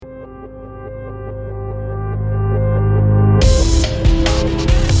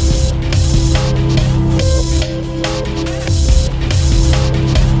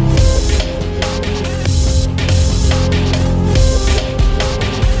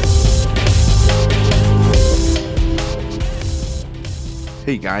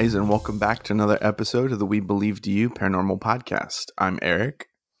Hey guys, and welcome back to another episode of the We Believe to You Paranormal Podcast. I'm Eric.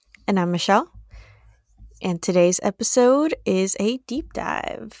 And I'm Michelle. And today's episode is a deep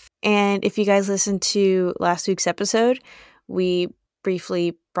dive. And if you guys listened to last week's episode, we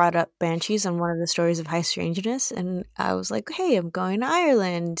briefly brought up banshees on one of the stories of high strangeness. And I was like, hey, I'm going to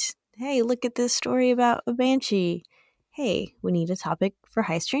Ireland. Hey, look at this story about a banshee. Hey, we need a topic for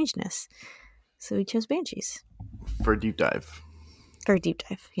high strangeness. So we chose banshees. For a deep dive. For a deep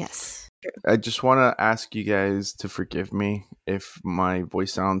dive, yes. I just want to ask you guys to forgive me if my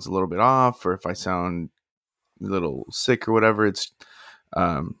voice sounds a little bit off or if I sound a little sick or whatever. It's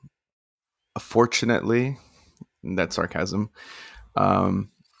fortunately, that's sarcasm. On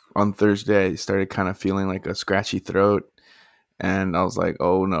Thursday, I started kind of feeling like a scratchy throat. And I was like,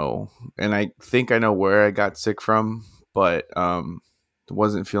 oh no. And I think I know where I got sick from, but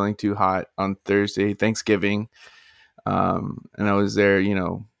wasn't feeling too hot on Thursday, Thanksgiving. And I was there,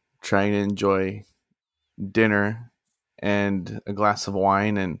 trying to enjoy dinner and a glass of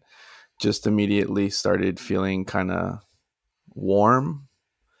wine, and just immediately started feeling kind of warm.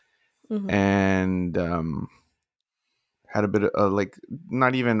 And had a bit of like,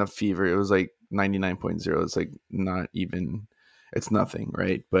 not even a fever. It was like 99.0. It's like not even, it's nothing,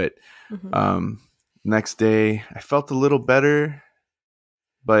 right? But next day I felt a little better,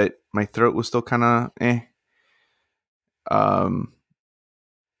 but my throat was still kind of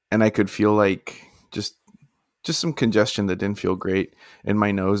and I could feel like just some congestion that didn't feel great in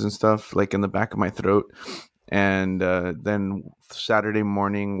my nose and stuff, like in the back of my throat. And then Saturday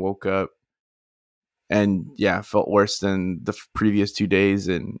morning, woke up and felt worse than the previous 2 days.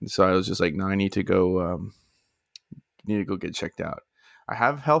 And so I was just like, no, I need to go get checked out. I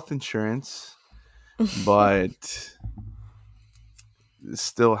have health insurance, but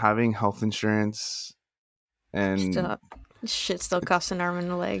still having health insurance and shit still costs an arm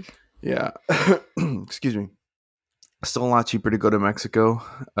and a leg. Yeah. Excuse me. Still a lot cheaper to go to Mexico.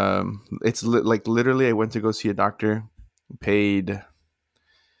 It's literally I went to go see a doctor, paid,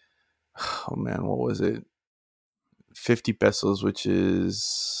 oh man, what was it? 50 pesos, which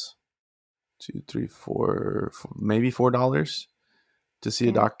is 2, 3, 4, maybe $4 to see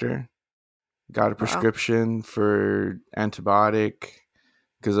a doctor. Got a prescription for antibiotic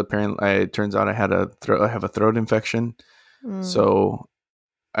because apparently it turns out I have a throat infection. So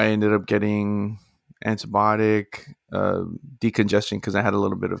I ended up getting antibiotic, decongestion because I had a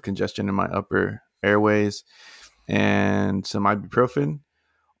little bit of congestion in my upper airways, and some ibuprofen,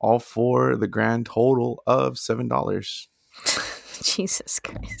 all for the grand total of $7. Jesus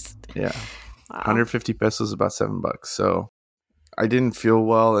Christ. Yeah. Wow. 150 pesos, about $7. So I didn't feel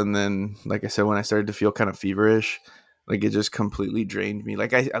well. And then, like I said, when I started to feel kind of feverish, like it just completely drained me.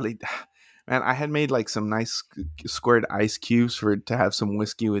 Like man, I had made like some nice squared ice cubes to have some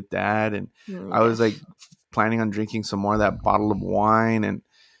whiskey with Dad, and I was like planning on drinking some more of that bottle of wine,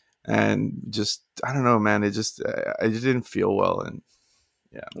 and just I don't know, man. I just didn't feel well, and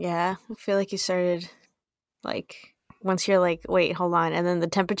I feel like you started like once you're like, wait, hold on, and then the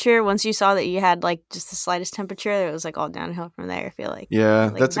temperature. Once you saw that you had like just the slightest temperature, it was like all downhill from there. I feel like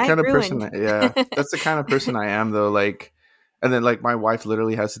that's the kind of person. That's the kind of person I am, though. Like, and then like my wife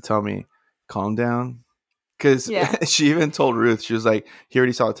literally has to tell me, calm down. Because she even told Ruth, she was like, he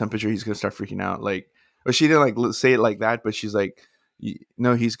already saw the temperature. He's going to start freaking out. Like, or she didn't like say it like that, but she's like,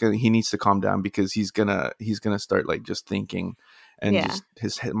 no, he needs to calm down because he's going to start like just thinking, and just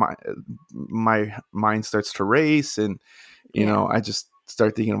his head, my mind starts to race. And, you know, I just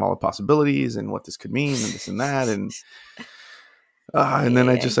start thinking of all the possibilities and what this could mean and this and that. And, then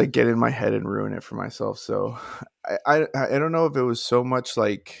I just like get in my head and ruin it for myself. So I don't know if it was so much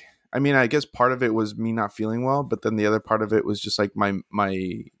like, I mean, I guess part of it was me not feeling well, but then the other part of it was just like my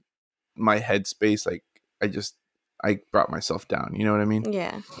headspace. Like I brought myself down. You know what I mean?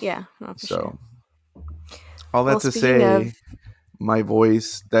 Yeah. No, for sure. All that to say, my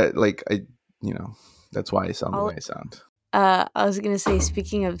voice, that like that's why I sound the way I sound. I was gonna say,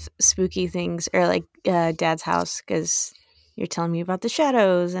 speaking of spooky things, or like Dad's house, because you're telling me about the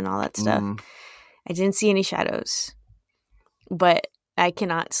shadows and all that stuff. I didn't see any shadows, but I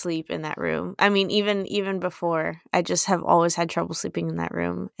cannot sleep in that room. I mean, even before, I just have always had trouble sleeping in that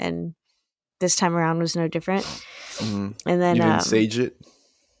room, and this time around was no different. And then you didn't sage it?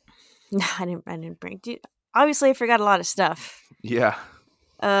 No, I didn't bring. Dude, obviously, I forgot a lot of stuff. Yeah.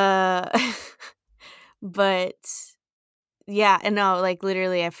 But yeah, and no, like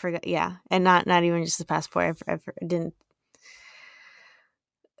literally, I forgot. Yeah, and not even just the passport. I didn't.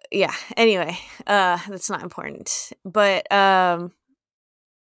 Yeah. Anyway, that's not important. But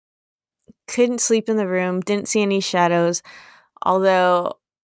couldn't sleep in the room. Didn't see any shadows. Although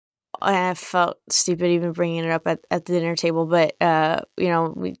I felt stupid even bringing it up at the dinner table, but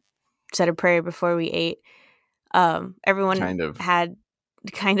we said a prayer before we ate. Everyone Kind of. had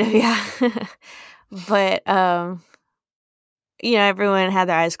kind of, yeah. But everyone had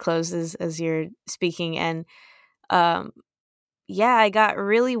their eyes closed as you're speaking, and um yeah, I got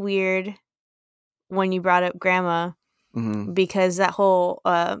really weird when you brought up grandma, Hmm. because that whole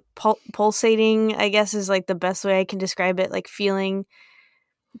pulsating, I guess, is like the best way I can describe it, like feeling.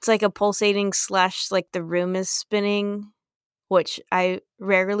 It's like a pulsating slash like the room is spinning, which I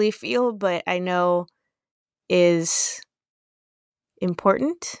rarely feel, but I know is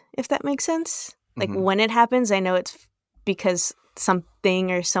important, if that makes sense. Like Hmm. when it happens, I know it's because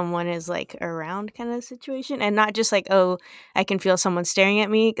something or someone is like around, kind of situation, and not just like, oh, I can feel someone staring at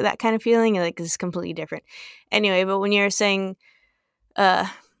me, that kind of feeling. Like it's completely different. Anyway, but when you're saying, uh,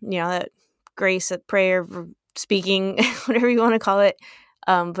 that grace, that prayer, speaking, whatever you want to call it,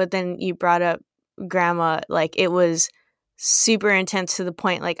 but then you brought up grandma, like it was super intense to the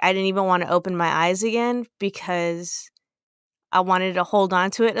point like I didn't even want to open my eyes again because I wanted to hold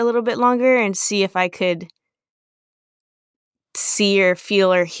on to it a little bit longer and see if I could see or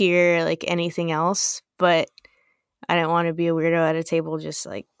feel or hear like anything else. But I didn't want to be a weirdo at a table just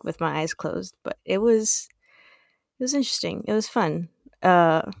like with my eyes closed. But it was interesting. It was fun.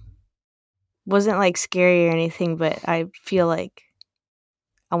 Wasn't like scary or anything, but I feel like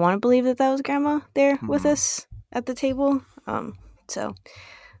I want to believe that was grandma there with Hmm. us at the table. So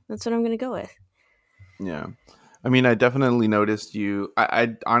that's what I'm gonna go with. Yeah. I mean, I definitely noticed you.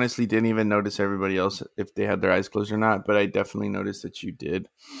 I honestly didn't even notice everybody else if they had their eyes closed or not, but I definitely noticed that you did.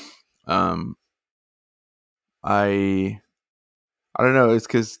 Um, I I don't know. It's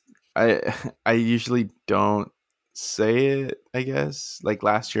because I I usually don't say it. I guess like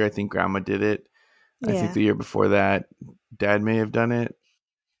last year, I think Grandma did it. I think Yeah. the year before that, Dad may have done it,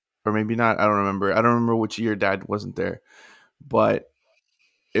 or maybe not. I don't remember. I don't remember which year Dad wasn't there, but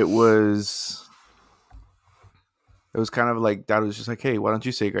it was it was kind of like Dad was just like, "Hey, why don't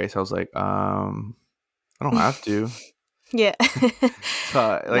you say grace?" I was like, I don't have to." Yeah. So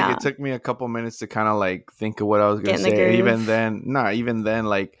like Nah. it took me a couple minutes to kind of like think of what I was Get gonna in the say, and groove. even then, not even then,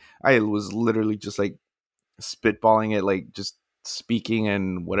 like I was literally just like spitballing it, like just speaking,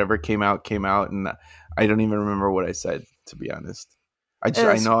 and whatever came out, and I don't even remember what I said, to be honest. It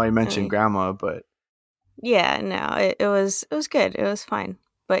I was know I I mentioned mean, grandma, but yeah, no, it was good. It was fine.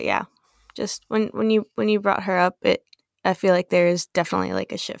 But yeah, just when you brought her up, I feel like there is definitely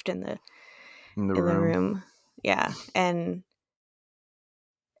like a shift in the in the room. room. Yeah, and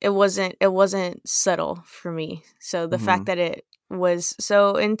it wasn't subtle for me. So the Hmm. fact that it was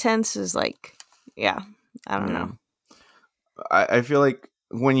so intense is like, yeah, I don't Yeah, know. I feel like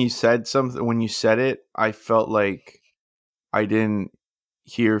when you said something, when you said it, I felt like I didn't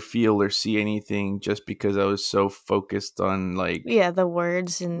hear, feel, or see anything just because I was so focused on like Yeah, the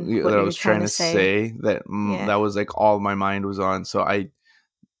words and what that I you're was trying trying to to say. say, that Yeah. that was like all my mind was on. So I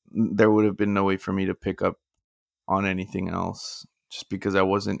there would have been no way for me to pick up on anything else just because I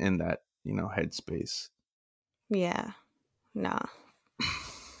wasn't in that, headspace. Yeah. Nah.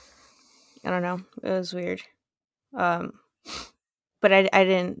 I don't know. It was weird. Um but I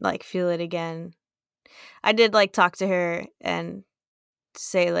didn't like feel it again. I did like talk to her and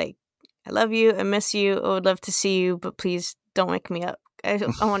say like, I love you, I miss you, I would love to see you, but please don't wake me up. I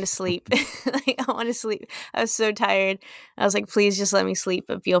want to sleep. Like I want to sleep. I was so tired. I was like, please just let me sleep,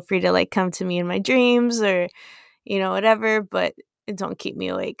 but feel free to like come to me in my dreams or whatever, but don't keep me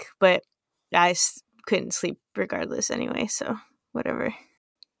awake. But couldn't sleep regardless anyway, so whatever.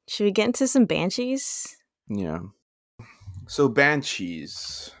 Should we get into some banshees? Yeah. So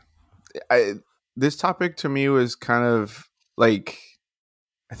banshees. I This topic to me was kind of like,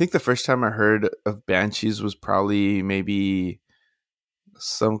 I think the first time I heard of banshees was probably maybe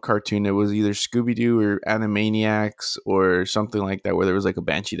some cartoon. It was either Scooby Doo or Animaniacs or something like that, where there was like a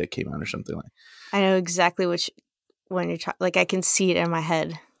banshee that came out or something like. I know exactly which when you're like I can see it in my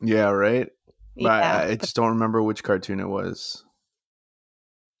head. Yeah, right. But Yeah, I but just don't remember which cartoon it was.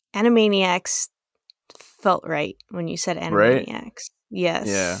 Animaniacs felt right when you said Right? Animaniacs. Yeah.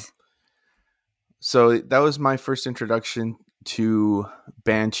 Yes. So that was my first introduction to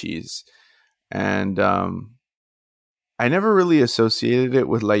banshees, and I never really associated it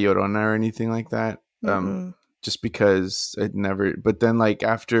with La Llorona or anything like that. Mm-mm. Just because it never. But then, like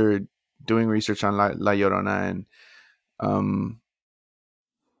after doing research on La Llorona and um,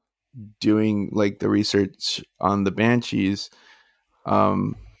 doing like the research on the banshees,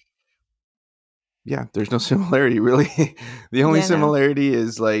 um, yeah, there's no similarity really. The only Yeah, no. similarity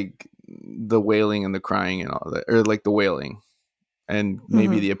is like the wailing and the crying and all that, or like the wailing. and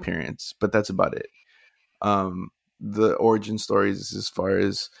maybe the appearance, but that's about it. The origin stories as far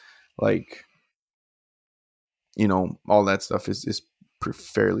as like, you know, all that stuff is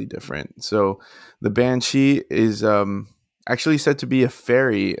fairly different. So the banshee is actually said to be a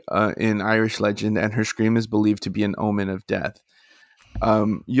fairy in Irish legend, and her scream is believed to be an omen of death.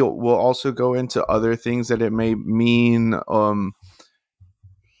 We'll also go into other things that it may mean,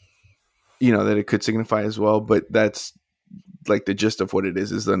 you know, that it could signify as well, but that's like the gist of what it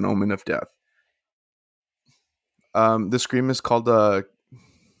is an omen of death. The scream is called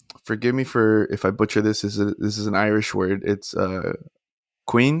forgive me for if I butcher this. This is an Irish word. It's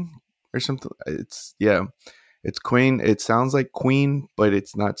queen or something. It's queen. It sounds like queen, but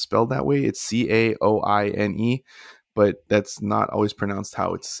it's not spelled that way. It's Caoine, but that's not always pronounced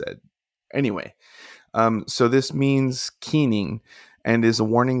how it's said. Anyway, so this means keening, and is a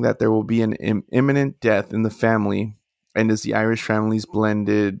warning that there will be an imminent death in the family. And as the Irish families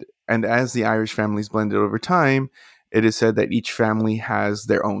blended over time, it is said that each family has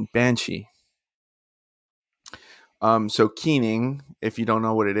their own banshee. So keening, if you don't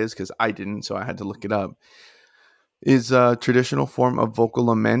know what it is, because I didn't, so I had to look it up, is a traditional form of vocal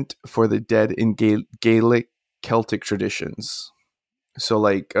lament for the dead in Gaelic Celtic traditions. So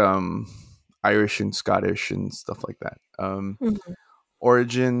like Irish and Scottish and stuff like that. The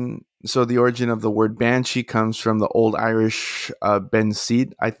origin of the word banshee comes from the Old Irish ben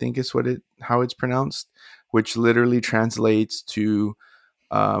Seed, I think is how it's pronounced, which literally translates to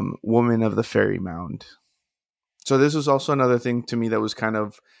woman of the fairy mound. So this was also another thing to me that was kind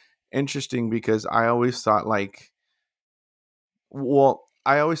of interesting, because I always thought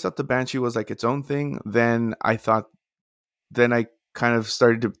the banshee was like its own thing. Then I kind of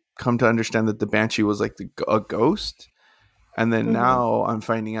started to come to understand that the banshee was like a ghost. And then now I'm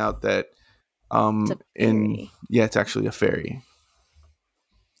finding out that it's actually a fairy.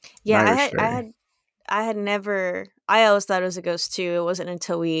 Yeah, I had never. I always thought it was a ghost too. It wasn't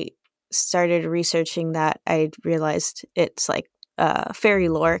until we started researching that I realized it's like a fairy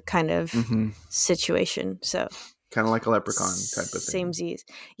lore kind of situation. So kind of like a leprechaun type of thing. Samesies.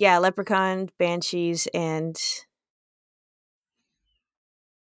 Yeah, leprechaun, banshees, and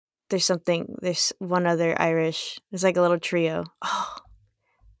there's one other Irish. There's like a little trio. Oh,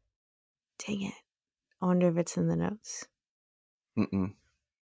 dang it. I wonder if it's in the notes.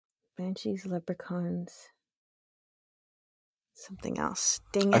 Banshees, leprechauns, something else.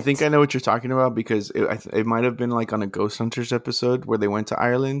 Dang it. I think I know what you're talking about, because it might have been like on a Ghost Hunters episode where they went to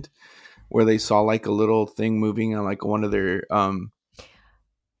Ireland, where they saw like a little thing moving on like one of their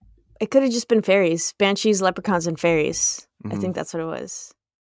It could have just been fairies. Banshees, leprechauns, and fairies. I think that's what it was.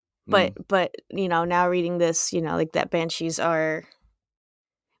 But you know, now reading this, you know, like that banshees are,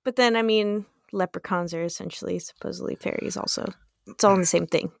 but then I mean leprechauns are essentially supposedly fairies also. It's all in the same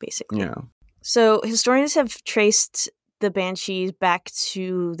thing, basically. Yeah. So historians have traced the banshees back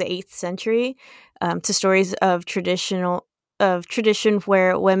to the 8th century, to stories of tradition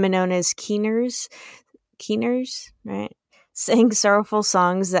where women known as keeners, right, sang sorrowful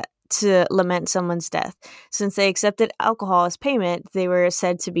songs to lament someone's death. Since they accepted alcohol as payment, they were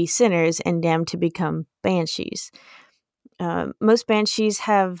said to be sinners and damned to become banshees. Most banshees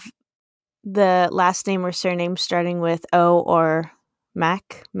have the last name or surname starting with O or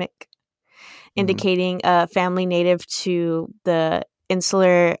Mick, indicating a family native to the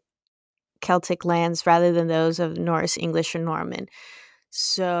insular Celtic lands rather than those of Norse, English, or Norman.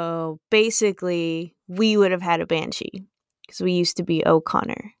 So basically, we would have had a banshee because we used to be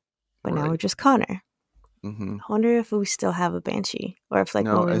O'Connor, but now we're just Connor. I wonder if we still have a banshee, or if when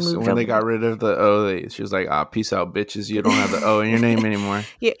we moved when they got rid of the O, she was like, peace out, bitches. You don't have the O in your name anymore.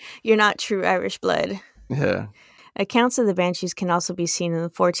 You're not true Irish blood. Yeah. Accounts of the banshees can also be seen in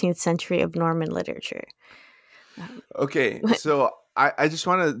the 14th century of Norman literature. Okay, so I just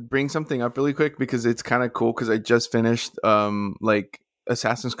want to bring something up really quick, because it's kind of cool, because I just finished like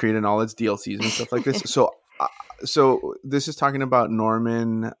Assassin's Creed and all its DLCs and stuff like this. So this is talking about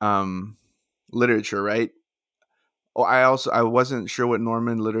Norman literature, right? Oh, I wasn't sure what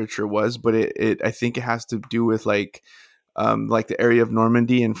Norman literature was, but it I think it has to do with like the area of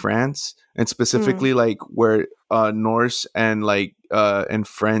Normandy in France, and specifically like where Norse and and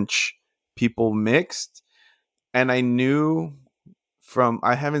French people mixed. And I knew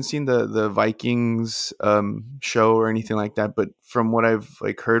I haven't seen the Vikings show or anything like that, but from what I've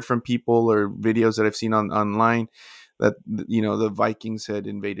like heard from people or videos that I've seen online, that, you know, the Vikings had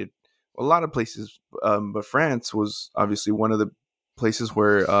invaded a lot of places, but France was obviously one of the places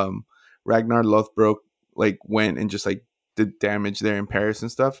where Ragnar Lothbrok like went and just like did damage there in Paris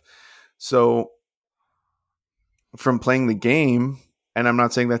and stuff. So from playing the game, and I'm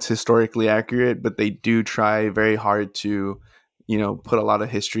not saying that's historically accurate, but they do try very hard to, put a lot of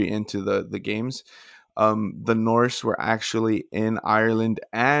history into the games. The Norse were actually in Ireland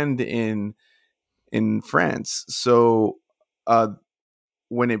and in France. So uh,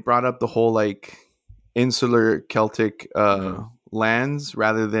 when it brought up the whole like insular Celtic lands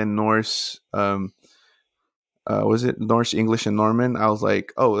rather than Norse, was it Norse, English, and Norman? I was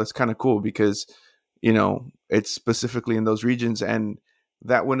like, oh, that's kind of cool because it's specifically in those regions, and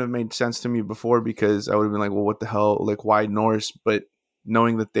that wouldn't have made sense to me before because I would have been like, well, what the hell, like why Norse? But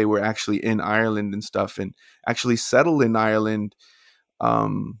knowing that they were actually in Ireland and stuff and actually settled in Ireland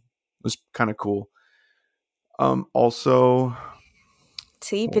was kind of cool. Also,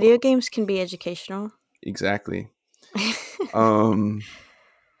 See, video games can be educational. exactly.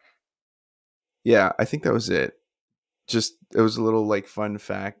 Yeah, I think that was it. Just it was a little like fun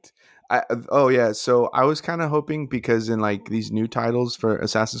fact. So I was kind of hoping because in like these new titles for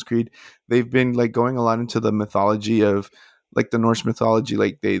Assassin's Creed, they've been like going a lot into the mythology of like the Norse mythology.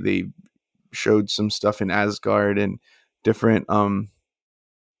 Like they showed some stuff in Asgard and different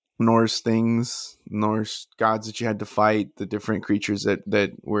Norse things, Norse gods that you had to fight, the different creatures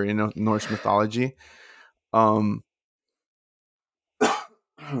that were in Norse mythology. Um,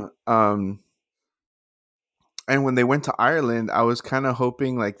 um, and when they went to Ireland, I was kind of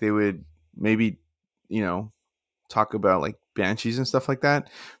hoping like they would maybe, talk about like banshees and stuff like that,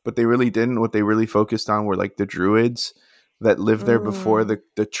 but they really didn't. What they really focused on were like the druids that lived there before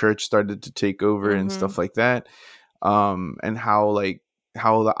the church started to take over and stuff like that. And how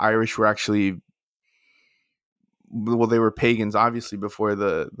the Irish were actually, well, they were pagans obviously before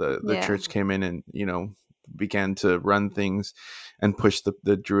the church came in and began to run things and push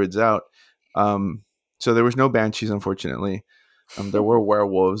the druids out. So there was no banshees, unfortunately. There were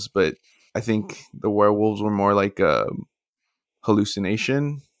werewolves, but I think the werewolves were more like a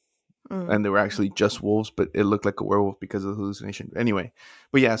hallucination, and they were actually just wolves, but it looked like a werewolf because of the hallucination. Anyway,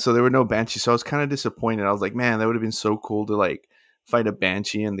 but yeah, so there were no banshees, so I was kind of disappointed. I was like, man, that would have been so cool to like fight a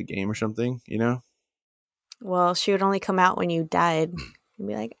banshee in the game or something, Well, she would only come out when you died. You'd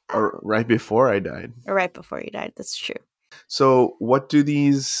be like, or right before I died. Or right before you died. That's true. So what do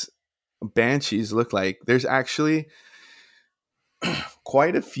these banshees look like? There's actually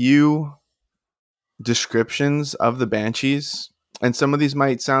quite a few descriptions of the banshees, and some of these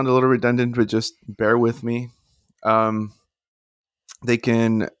might sound a little redundant, but just bear with me. It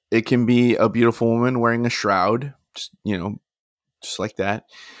can be a beautiful woman wearing a shroud, just like that.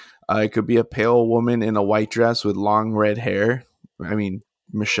 It could be a pale woman in a white dress with long red hair. I mean,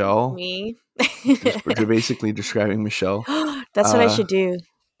 Michelle. Me. You're basically describing Michelle. That's what I should do.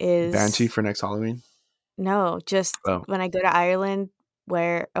 Banshee for next Halloween. No, just when I go to Ireland,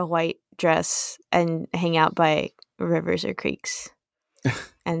 wear a white dress and hang out by rivers or creeks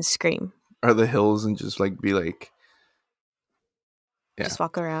and scream. Or the hills and just like be like, yeah. Just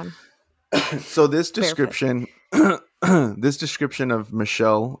walk around. So this description, this description of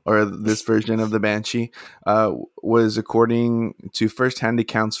Michelle, or this version of the Banshee, was according to first-hand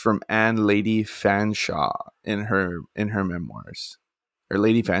accounts from Anne Lady Fanshawe in her memoirs, or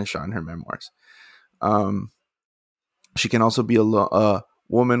Lady Fanshawe in her memoirs. She can also be a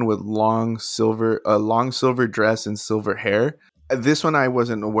woman with long silver dress and silver hair. This one I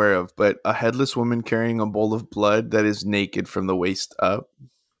wasn't aware of, but a headless woman carrying a bowl of blood that is naked from the waist up.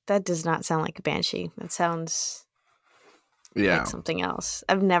 That does not sound like a banshee. That sounds like something else.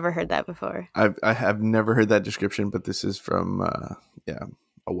 I've never heard that before. I have never heard that description, but this is from a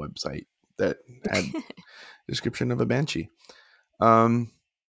website that had description of a banshee.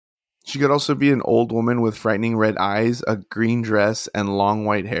 She could also be an old woman with frightening red eyes, a green dress, and long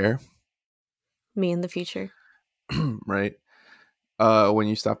white hair. Me in the future. Right. When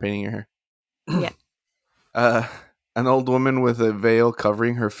you stop painting your hair. Yeah. An old woman with a veil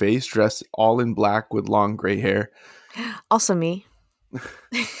covering her face, dressed all in black with long gray hair. Also me.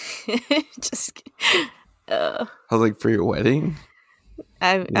 Just. I was like, for your wedding?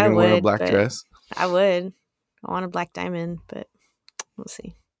 I would wear a black dress. I would. I want a black diamond, but we'll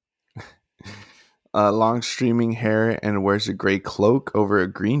see. Long streaming hair and wears a gray cloak over a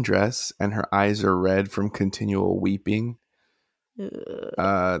green dress, and her eyes are red from continual weeping.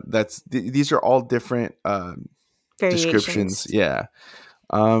 These are all different descriptions. Yeah.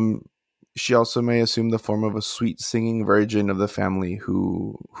 She also may assume the form of a sweet singing virgin of the family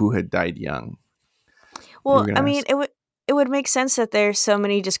who had died young. Well, I mean, it would make sense that there's so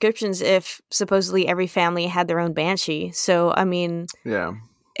many descriptions if supposedly every family had their own banshee. So, I mean, yeah,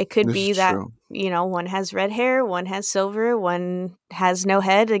 it could be that true. One has red hair, one has silver, one has no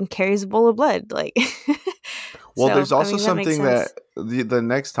head and carries a bowl of blood. Like, Well, So, there's I also mean, that makes something that sense. the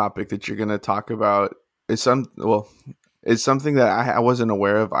next topic that you're going to talk about is it's something that I wasn't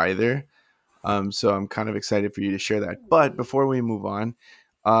aware of either. So I'm kind of excited for you to share that. But before we move on,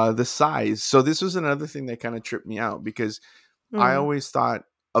 the size. So this was another thing that kind of tripped me out because I Mm. always thought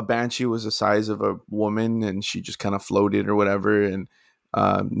a banshee was the size of a woman and she just kind of floated or whatever. And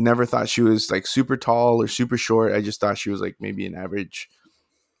never thought she was like super tall or super short. I just thought she was like maybe an average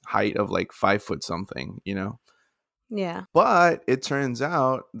height of like 5 foot something, you know? Yeah. But it turns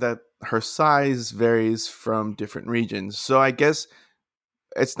out that her size varies from different regions. So I guess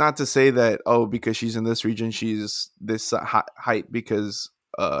it's not to say that, oh, because she's in this region, she's this height because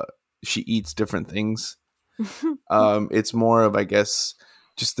uh, she eats different things. It's more of, I guess,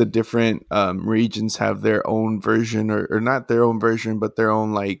 just the different regions have their own version, or not their own version, but their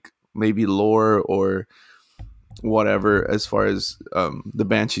own, like, maybe lore or whatever as far as the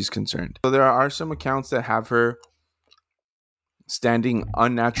banshee's concerned. So there are some accounts that have her standing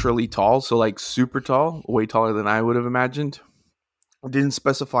unnaturally tall, so like super tall, way taller than I would have imagined. It didn't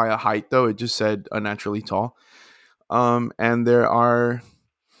specify a height though, it just said unnaturally tall. And there are,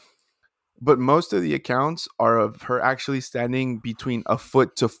 but most of the accounts are of her actually standing between a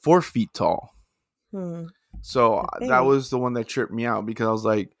foot to 4 feet tall. Hmm. So that Okay. was the one that tripped me out because I was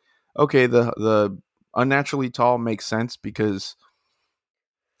like, okay, the unnaturally tall makes sense because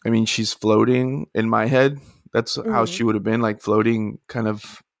I mean she's floating in my head. That's how Mm. she would have been, like floating kind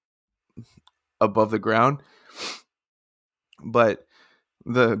of above the ground. But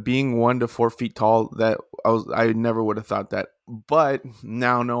the being 1 to 4 feet tall, that I never would have thought that. But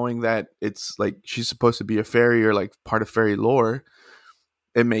now knowing that it's like she's supposed to be a fairy or like part of fairy lore,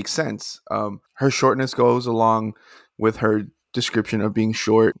 it makes sense. Her shortness goes along with her description of being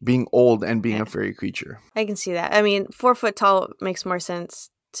short, being old, and being Yeah, a fairy creature. I can see that. I mean, 4 foot tall makes more sense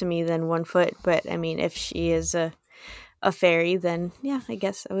to me than 1 foot. But I mean, if she is a fairy, then yeah, I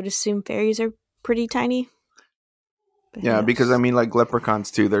guess I would assume fairies are pretty tiny. But who Yeah, because I knows? mean, like leprechauns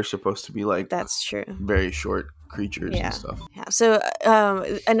too, they're supposed to be like That's true. very short creatures and Yeah. stuff. Yeah. So,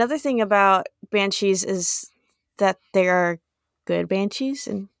 another thing about banshees is that there are good banshees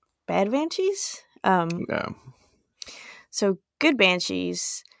and bad banshees. Yeah. So good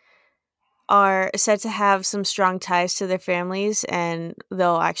banshees are said to have some strong ties to their families, and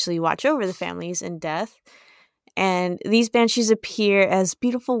they'll actually watch over the families in death. And these banshees appear as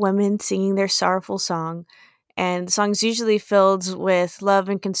beautiful women singing their sorrowful song. And the song is usually filled with love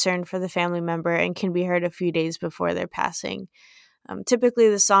and concern for the family member and can be heard a few days before their passing. Typically,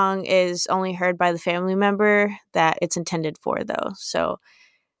 the song is only heard by the family member that it's intended for, though. So,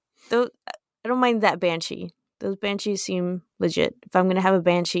 though I don't mind that banshee. Those banshees seem legit. If I'm gonna have a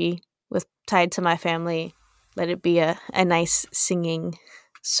banshee with tied to my family, let it be a nice singing,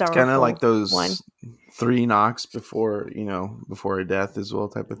 It's kind of like sorrowful one. those 3 knocks before, before a death as well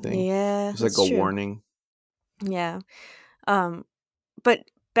type of thing. Yeah, Just like that's a true. warning. Yeah. Um, but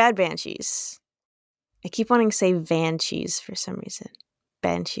bad banshees. I keep wanting to say banshees for some reason.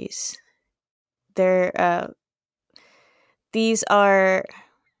 Banshees. They're these are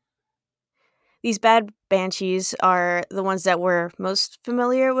these bad banshees are the ones that we're most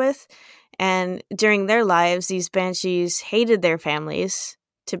familiar with. And during their lives, these banshees hated their families,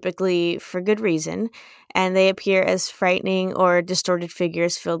 typically for good reason, and they appear as frightening or distorted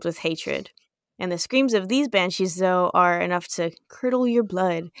figures filled with hatred. And the screams of these banshees, though, are enough to curdle your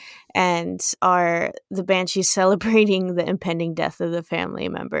blood and are the banshees celebrating the impending death of the family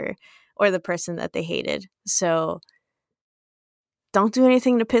member or the person that they hated. So don't do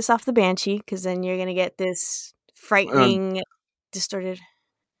anything to piss off the banshee, because then you're going to get this Uh, frightening, distorted.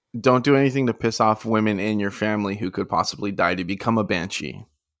 don't do anything to piss off women in your family who could possibly die to become a banshee.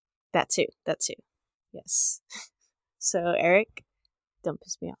 That too. That too. Yes. So, Eric, don't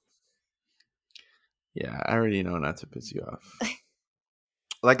piss me off. Yeah, I already know not to piss you off.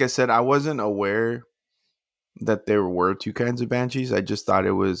 Like I said, I wasn't aware that there were two kinds of banshees. I just thought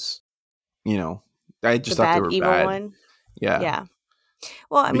it was, you know, I The just thought they bad, were evil bad. one. Yeah. Yeah.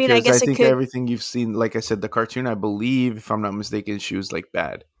 Well, I mean, I Because I guess it think could. everything you've seen, like I said, the cartoon, I believe, if I'm not mistaken, she was like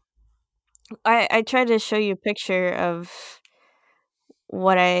bad. I tried to show you a picture of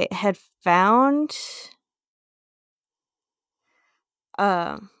what I had found.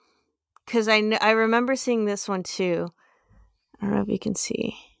 Because I remember seeing this one too. I don't know if you can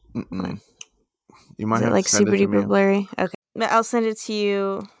see. What? Mm-mm. You Is might it have to like send super it to duper me. blurry? Okay. I'll send it to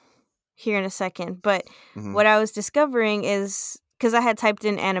you here in a second. But Mm-hmm. what I was discovering is because I had typed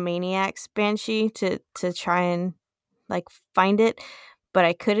in Animaniacs Banshee to try and like find it, but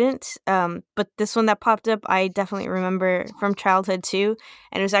I couldn't. But this one that popped up, I definitely remember from childhood too,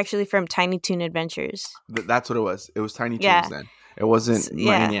 and it was actually from Tiny Toon Adventures. That's what it was. It was Tiny Toons Yeah, then. It wasn't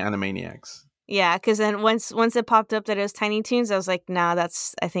yeah, Animaniacs. yeah. Because then once it popped up that it was Tiny Toons, I was like, nah,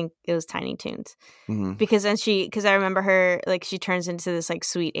 I think it was Tiny Toons. Mm-hmm. Because then because I remember her, like, she turns into this like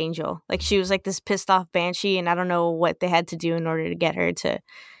sweet angel. Like, she was like this pissed off banshee, and I don't know what they had to do in order to get her to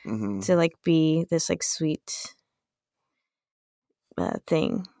Mm-hmm. like be this like sweet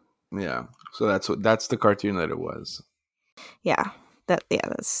thing. Yeah. So that's the cartoon that it was. Yeah,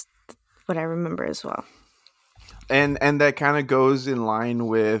 that's what I remember as well. And that kind of goes in line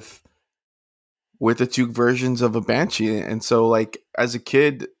with the two versions of a banshee. And so, like, as a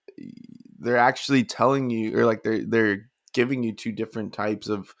kid, they're actually telling you, or like they're giving you two different types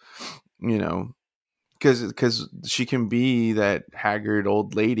of, you know, because she can be that haggard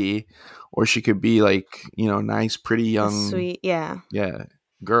old lady, or she could be like, you know, nice, pretty young, Sweet, yeah.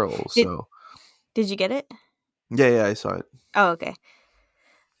 girl. Did So Did you get it? yeah, I saw it. Oh, okay.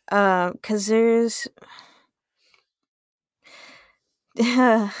 Because there's,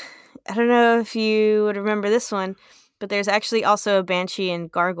 I don't know if you would remember this one, but there's actually also a banshee in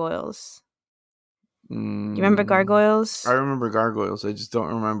Gargoyles. You remember Gargoyles? I remember Gargoyles. I just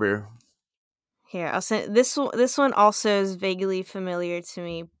don't remember. Here, I'll send this one. This one also is vaguely familiar to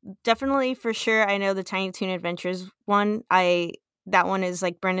me. Definitely, for sure, I know the Tiny Toon Adventures one. That one is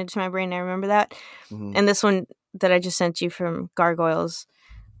like burned into my brain. I remember that. Mm-hmm. And this one that I just sent you from Gargoyles,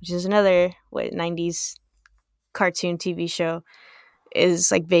 which is another 90s cartoon TV show,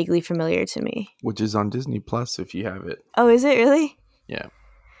 is like vaguely familiar to me. Which is on Disney Plus if you have it. Oh, is it really? Yeah.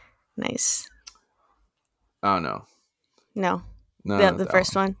 Nice. Oh no. No. No, The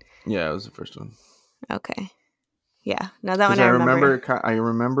first one. Yeah, it was the first one. Okay. Yeah. No, that one I I remember. I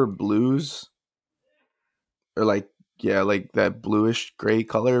remember blues, or like that bluish gray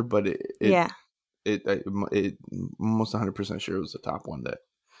color, but it almost 100% sure it was the top one that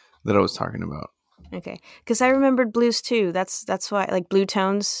I was talking about. Okay, because I remembered blues too. That's why, like, blue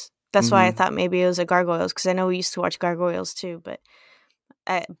tones. That's why I thought maybe it was a Gargoyles, because I know we used to watch Gargoyles too. But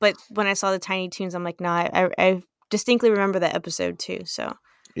when I saw the Tiny Toons, I'm like, no, I distinctly remember that episode too. So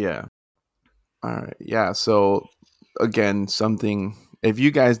Yeah. All right. Yeah. So again, something, if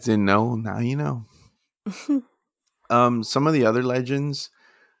you guys didn't know, now you know. Some of the other legends,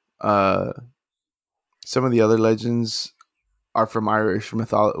 are from Irish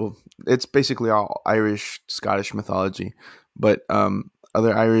mythology. Well, it's basically all Irish, Scottish mythology, but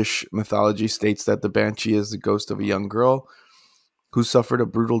other Irish mythology states that the banshee is the ghost of a young girl who suffered a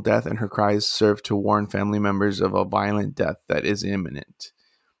brutal death, and her cries serve to warn family members of a violent death that is imminent.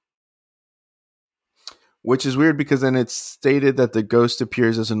 Which is weird, because then it's stated that the ghost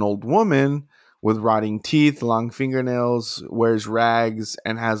appears as an old woman with rotting teeth, long fingernails, wears rags,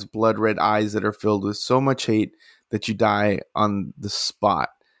 and has blood red eyes that are filled with so much hate that you die on the spot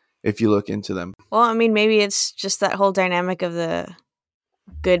if you look into them. well, I mean, maybe it's just that whole dynamic of the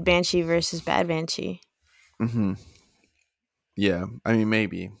good banshee versus bad banshee. Mm-hmm. Yeah, I mean,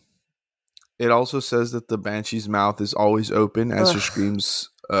 maybe. It also says that the banshee's mouth is always open as her screams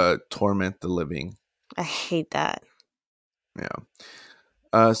torment the living. I hate that.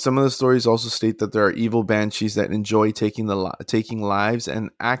 Yeah. Some of the stories also state that there are evil banshees that enjoy taking lives and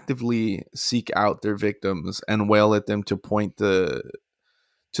actively seek out their victims and wail at them to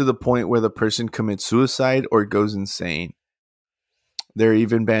the point where the person commits suicide or goes insane. There are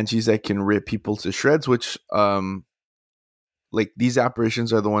even banshees that can rip people to shreds, which like, these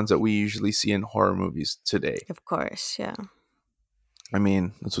apparitions are the ones that we usually see in horror movies today. Of course, yeah. I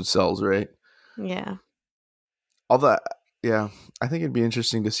mean, that's what sells, right? Yeah. Although, yeah, I think it'd be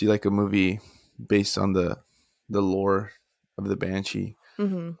interesting to see like a movie based on the lore of the banshee.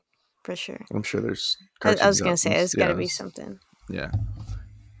 Mm-hmm. For sure. I'm sure there's I was gonna say it's got to be something. Yeah,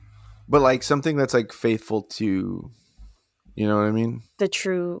 but like something that's like faithful to, you know what I mean? The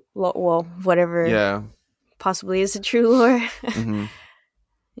true, well, whatever. Yeah, possibly is the true lore. Mm-hmm.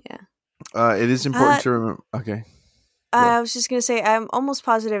 Yeah. It is important to remember. Okay. I was just gonna say, I'm almost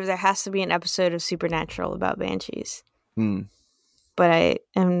positive there has to be an episode of Supernatural about banshees. But I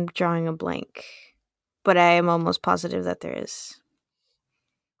am drawing a blank. But I am almost positive that there is.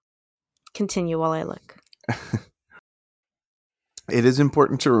 Continue while I look. It is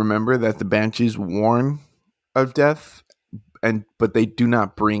important to remember that the banshees warn of death, but they do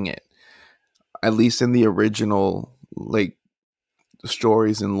not bring it. At least in the original, like,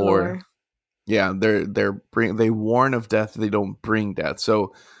 stories and lore. Yeah, they warn of death. They don't bring death.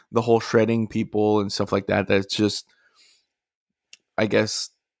 So the whole shredding people and stuff like that, that's just, I guess,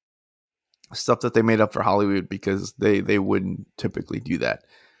 stuff that they made up for Hollywood because they wouldn't typically do that.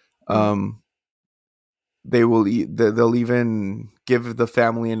 Mm. They'll even give the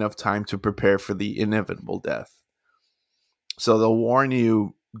family enough time to prepare for the inevitable death. So they'll warn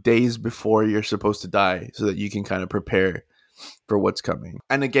you days before you're supposed to die so that you can kind of prepare for what's coming.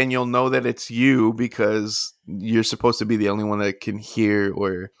 And again, you'll know that it's you because you're supposed to be the only one that can hear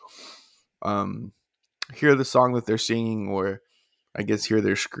or hear the song that they're singing, or I guess hear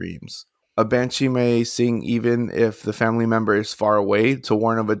their screams. A banshee may sing even if the family member is far away to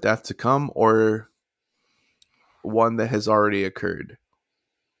warn of a death to come or one that has already occurred.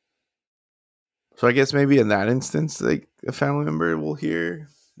 So I guess maybe in that instance, like a family member will hear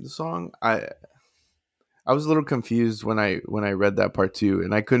the song. I was a little confused when I read that part too,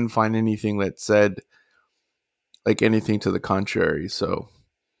 and I couldn't find anything that said like anything to the contrary. So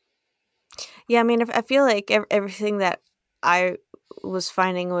Yeah, I mean, I feel like everything that I was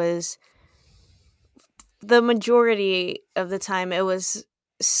finding was the majority of the time it was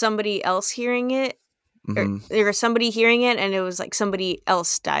somebody else hearing it, or somebody hearing it, and it was like somebody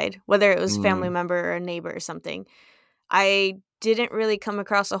else died, whether it was family member or a neighbor or something. I didn't really come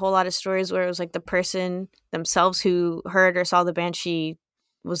across a whole lot of stories where it was like the person themselves who heard or saw the banshee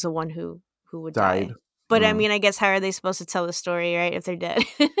was the one who would died. die. But I mean, I guess how are they supposed to tell the story, right, if they're dead?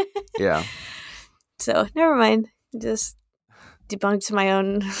 Yeah. So never mind. Just debunked my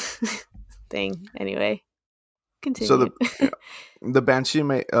own thing. Anyway, So continue. the banshee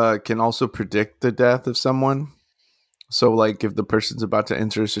can also predict the death of someone. So like if the person's about to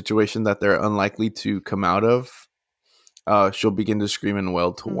enter a situation that they're unlikely to come out of, she'll begin to scream and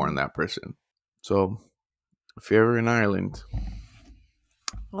wail to warn that person. So if you're ever in Ireland,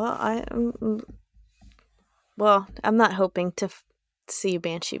 Well, I'm not hoping to see a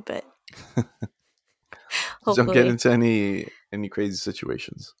banshee, but don't get hopefully. into any crazy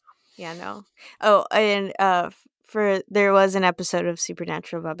situations. Yeah, no. Oh, and there was an episode of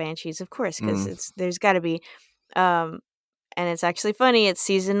Supernatural about banshees, of course, because there's got to be, and it's actually funny. It's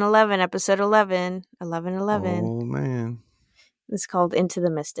season 11, episode 11. Oh man, It's called Into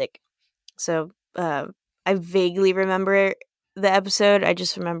the Mystic. So I vaguely remember the episode. I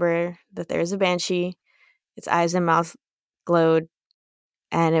just remember that there's a banshee. Its eyes and mouth glowed,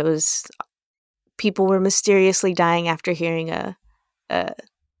 and it was people were mysteriously dying after hearing a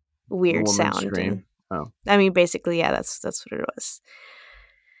weird sound. Scream. And I mean, basically, yeah, that's what it was.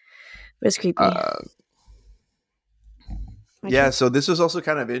 It was creepy. Yeah, so this was also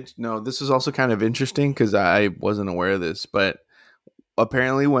kind of interesting because I wasn't aware of this, but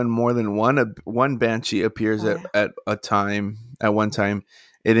apparently when more than one banshee appears at one time,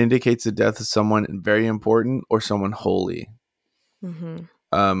 it indicates the death of someone very important or someone holy. Mm-hmm.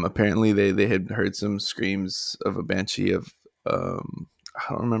 Apparently they had heard some screams of a banshee of I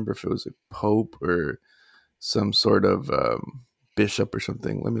don't remember if it was a pope or some sort of bishop or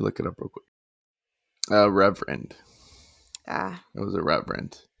something. Let me look it up real quick. Reverend. It was a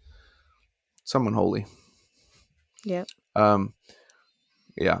reverend. Someone holy. Yep.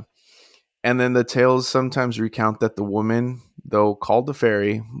 Yeah. And then the tales sometimes recount that the woman, though called the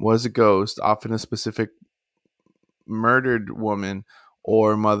fairy, was a ghost, often a specific murdered woman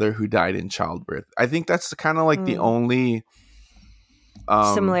or mother who died in childbirth. I think that's kind of like the only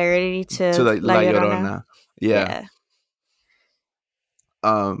similarity to La Llorona. Yeah.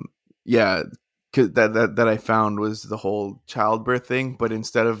 Yeah. That I found was the whole childbirth thing, but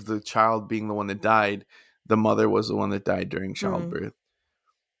instead of the child being the one that died, the mother was the one that died during childbirth.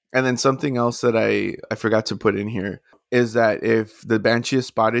 And then something else that I forgot to put in here is that if the banshee is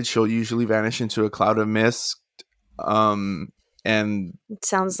spotted, she'll usually vanish into a cloud of mist. And it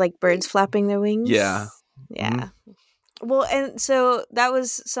sounds like birds flapping their wings. Yeah. Yeah. Mm-hmm. Well, and so that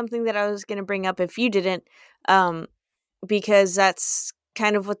was something that I was going to bring up if you didn't, because that's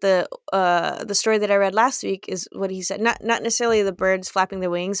kind of what the story that I read last week is what he said. Not necessarily the birds flapping their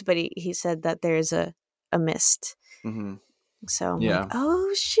wings, but he said that there's a mist. Mm-hmm. So I'm like,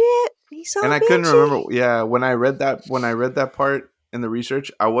 oh shit, he saw. And I couldn't remember. Yeah, when I read that part in the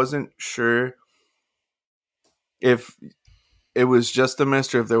research, I wasn't sure if it was just the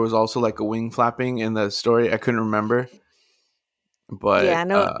mist or if there was also like a wing flapping in the story. I couldn't remember. But yeah,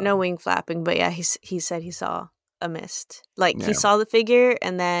 no wing flapping. But yeah, he said he saw a mist. Like he saw the figure,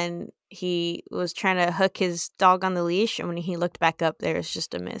 and then he was trying to hook his dog on the leash, and when he looked back up, there was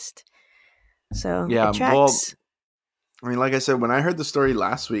just a mist. So yeah, it tracks. Well, I mean, like I said, when I heard the story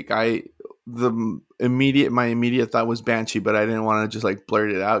last week, my immediate thought was banshee, but I didn't want to just like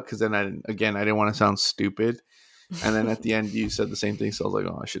blurt it out because then I didn't want to sound stupid. And then at the end, you said the same thing, so I was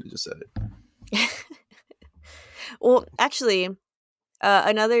like, oh, I should have just said it. Well, actually,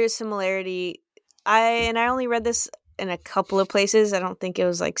 Another similarity, I only read this in a couple of places. I don't think it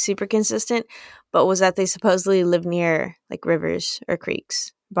was like super consistent, but was that they supposedly live near like rivers or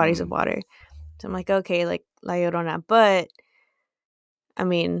creeks, bodies of water. So I'm like, okay, like La Llorona, but I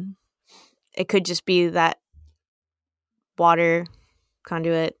mean, it could just be that water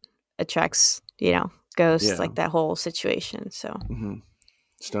conduit attracts, ghosts, Yeah. like that whole situation. So Mm-hmm.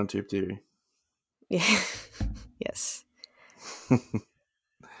 Stone tape theory. yeah, yes.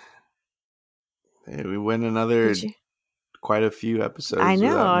 Hey, we went another Did you? quite a few I episodes without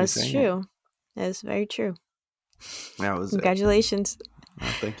know me it's saying it. true. It's very true. That was it. Congratulations.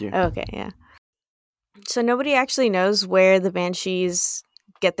 Thank you. Okay, yeah. So nobody actually knows where the banshees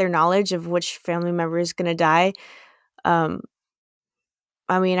get their knowledge of which family member is going to die. Um,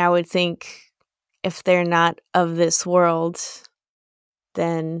 I mean, I would think if they're not of this world,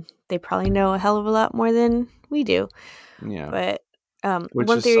 then they probably know a hell of a lot more than we do. Yeah. But Which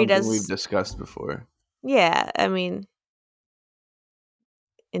one is theory something we've does, discussed before. yeah, I mean,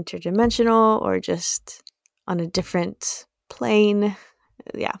 interdimensional or just on a different plane.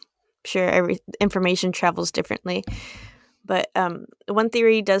 Yeah, sure, every information travels differently. But one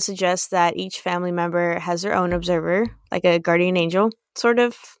theory does suggest that each family member has their own observer, like a guardian angel, sort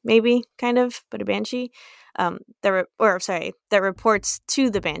of, maybe, kind of, but a banshee. That reports to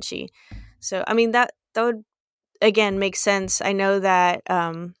the banshee. So, I mean, that would again make sense. I know that,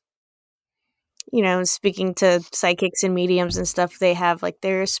 speaking to psychics and mediums and stuff, they have like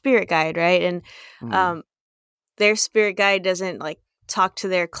their spirit guide, right? And Mm. um, their spirit guide doesn't like talk to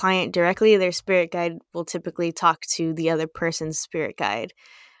their client directly. Their spirit guide will typically talk to the other person's spirit guide.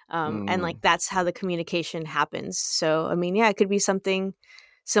 And like that's how the communication happens. So, I mean, yeah, it could be something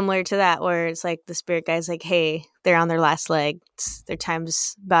similar to that where it's like the spirit guide's like, hey, they're on their last leg. Their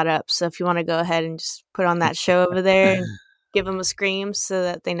time's about up. So if you want to go ahead and just put on that show over there and give them a scream so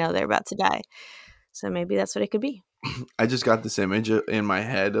that they know they're about to die. So maybe that's what it could be. I just got this image in my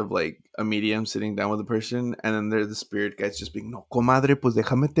head of like a medium sitting down with a person, and then there's the spirit guys just being, no, comadre, pues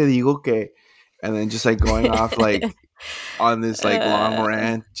déjame te digo que, and then just like going off like on this like long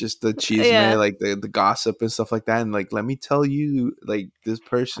rant, just the chisme, Yeah. like the gossip and stuff like that, and like, let me tell you, like this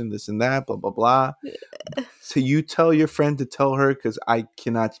person, this and that, blah blah blah. So you tell your friend to tell her because I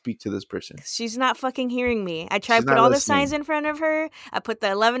cannot speak to this person. She's not fucking hearing me. I try She's to put not all the signs listening. in front of her. I put the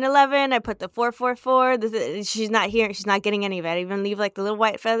 1111. I put the 444. She's not hearing. She's not getting any of it. I even leave like the little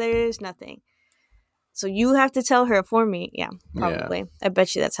white feathers. Nothing. So you have to tell her for me. Yeah, Yeah, probably. I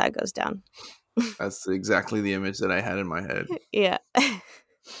bet you that's how it goes down. that's exactly the image that I had in my head. Yeah.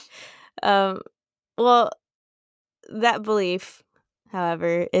 um. Well, that belief,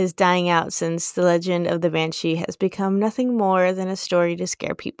 however, is dying out since the legend of the Banshee has become nothing more than a story to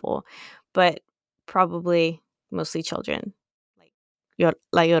scare people, but probably mostly children, like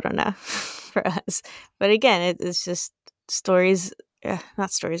La Llorona for us. But again, it's just stories,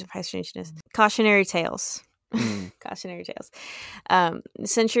 not stories of high strangeness, cautionary tales. Mm. Cautionary tales.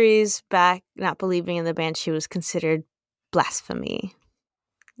 Centuries back, not believing in the Banshee was considered blasphemy.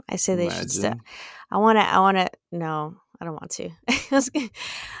 I say they should stop. Imagine. No, I don't want to.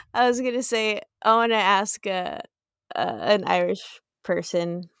 I was gonna say I want to ask an Irish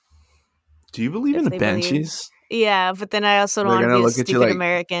person Do you believe in if the they believe. banshees? Yeah, but then I also don't They're want to gonna be a look at you stupid like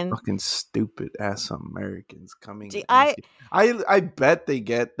American. fucking stupid ass Americans coming Do to I ask you. I bet they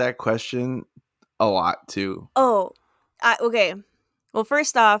get that question a lot too. oh, okay. Well,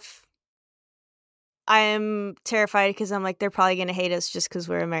 first off, I'm terrified because I'm like they're probably gonna hate us just because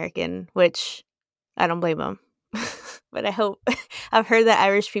we're American, which I don't blame them. But I hope I've heard that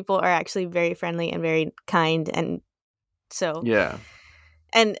Irish people are actually very friendly and very kind, and so. Yeah.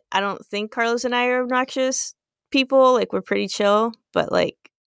 And I don't think Carlos and I are obnoxious people. Like, we're pretty chill, but like,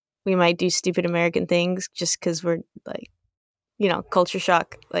 we might do stupid American things just because we're like, culture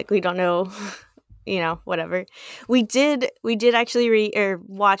shock. Like, we don't know, whatever. We did actually read or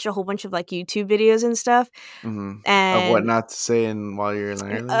watch a whole bunch of like YouTube videos and stuff. Mm-hmm. Of what And not to say in while you're in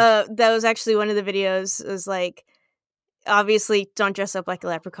Ireland. that was actually one of the videos. It was like, obviously, don't dress up like a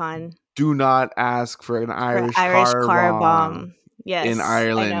leprechaun Do not ask for an for Irish Irish car car bomb bomb. in Yes, I know.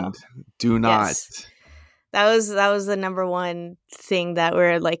 Ireland. Do not. Yes. That was the number one thing that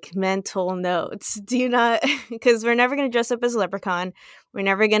were like mental notes. Do not, because we're never gonna dress up as a leprechaun. We're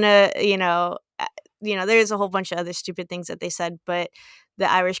never gonna, there's a whole bunch of other stupid things that they said, but the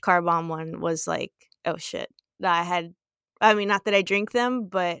Irish car bomb one was like, oh shit. I mean, not that I drink them,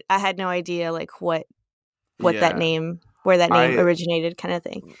 but I had no idea like what that Yeah. name, where that name I originated, kind of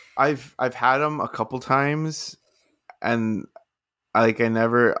thing. I've had them a couple times, and I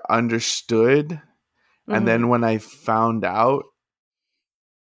never understood. And Mm-hmm. then when I found out,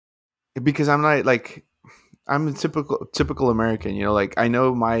 because I'm not like I'm a typical American, you know. Like I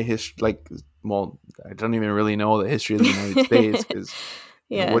know my history. Like, well, I don't even really know the history of the United States because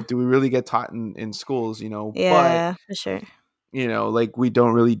Yeah. what do we really get taught in schools, you know? But Yeah, for sure. like we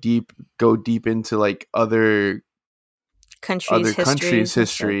don't really go deep into like Countries, other countries' histories and stuff.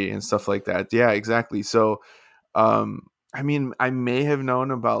 history and stuff like that. Yeah, exactly. So, I mean, I may have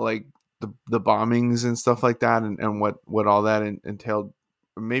known about like the bombings and stuff like that, and what all that entailed.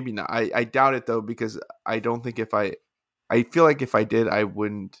 Maybe not. I doubt it though, because I don't think I feel like if I did, I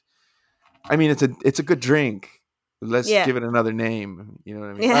wouldn't. I mean, it's a good drink. Let's Yeah. give it another name. You know what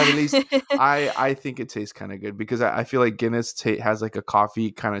I mean? Or Yeah. at least I think it tastes kind of good because I feel like Guinness has like a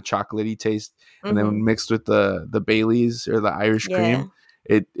coffee kind of chocolatey taste, and then Mhm. mixed with the Baileys or the Irish Yeah. cream,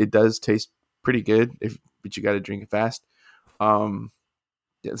 it does taste pretty good. But you got to drink it fast. Um,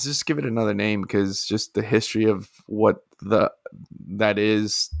 yeah, let's just give it another name because just the history of what that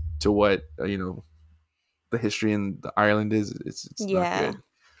is to what the history in the Ireland is. It's not Yeah. good.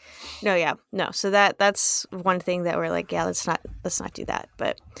 No, yeah. No. So that's one thing that we're like, yeah, let's not do that.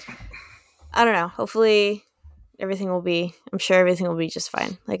 But I don't know. Hopefully I'm sure everything will be just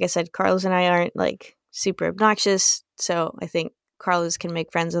fine. Like I said, Carlos and I aren't like super obnoxious, so I think Carlos can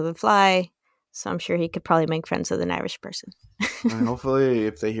make friends with a fly. So I'm sure he could probably make friends with an Irish person. And hopefully,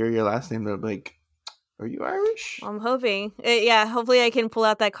 if they hear your last name, they'll be like, "Are you Irish?" I'm hoping. Yeah, hopefully I can pull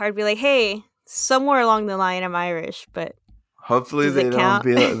out that card and be like, hey, somewhere along the line I'm Irish, but Hopefully, does it they don't count?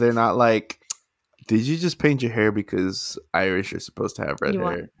 be. They're not like, "Did you just paint your hair because Irish are supposed to have red you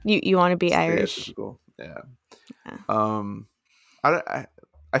want hair?" you want to be Irish? Stereotypical. Yeah. Yeah. Um.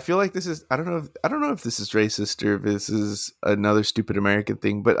 I feel like this is. I don't know if this is racist or if this is another stupid American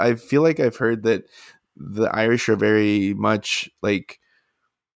thing, but I feel like I've heard that the Irish are very much like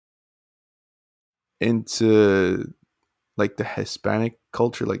into like the Hispanic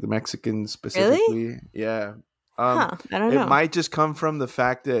culture, like the Mexicans Really? specifically. Yeah. Huh. I don't It know. might just come from the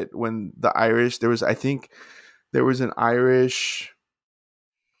fact that when the Irish, I think there was an Irish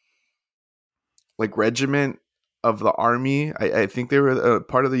like regiment of the army. I think they were a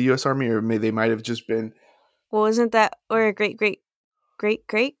part of the U.S. Army, or they might have just been. Well, isn't that or a great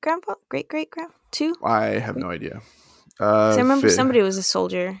grandpa? Great grandpa? Two? I have Great. no idea. Because I remember somebody was a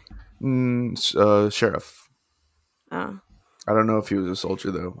soldier. Sheriff. Oh. I don't know if he was a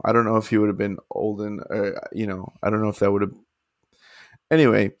soldier though. I don't know if he would have been old and I don't know if that would have.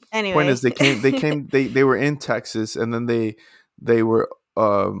 Anyway, point is Anyway. they were in Texas, and then they were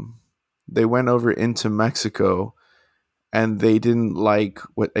they went over into Mexico, and they didn't like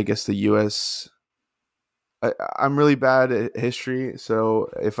what I guess the US. I'm really bad at history, so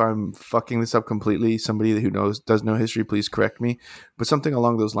if I'm fucking this up completely, somebody who does know history, please correct me. But something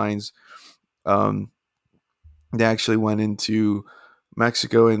along those lines, um, they actually went into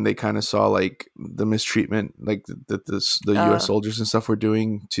Mexico and they kind of saw like the mistreatment, like that the U.S. uh, soldiers and stuff were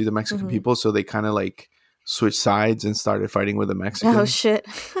doing to the Mexican mhm. people, so they kind of like switched sides and started fighting with the Oh, Mexicans. shit.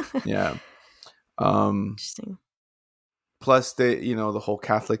 Yeah. Um, Interesting. Plus the whole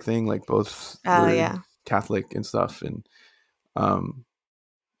Catholic thing, like both Oh, were yeah. Catholic and stuff, and um,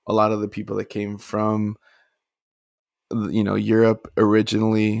 a lot of the people that came from Europe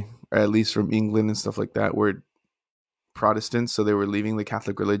originally, or at least from England and stuff like that, were Protestants, so they were leaving the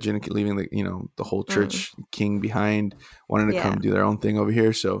Catholic religion, leaving the whole Mm. church king behind, wanting to Yeah. come do their own thing over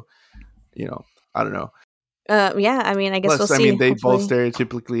here. So I don't know. Yeah, I mean, I guess we'll Plus, I see. mean, they both Hopefully.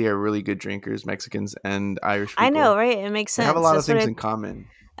 stereotypically are really good drinkers, Mexicans and Irish I know, people. right? It makes They have a sense. lot of things in common.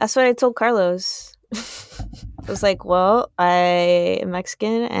 That's what I told Carlos. I was like, well, I am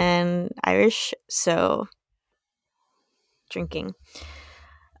Mexican and Irish, so drinking.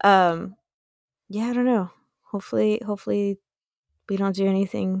 Um, yeah, I don't know. Hopefully we don't do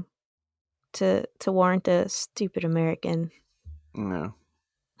anything to warrant a stupid American. No,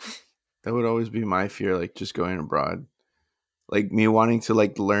 that would always be my fear, like just going abroad, like me wanting to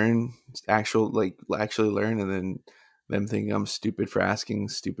like learn actually learn, and then them thinking I'm stupid for asking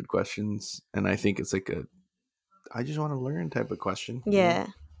stupid questions, and I think it's like I just want to learn type of question. Yeah.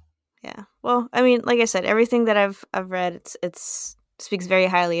 Yeah. Well, I mean, like I said, everything that I've read, it's speaks very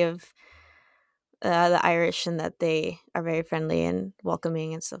highly of the Irish and that they are very friendly and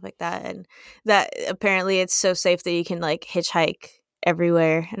welcoming and stuff like that, and that apparently it's so safe that you can like hitchhike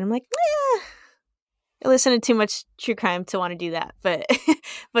everywhere. And I'm like, I listen to too much true crime to want to do that, but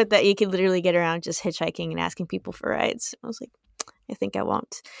but that you can literally get around just hitchhiking and asking people for rides. I was like, I think I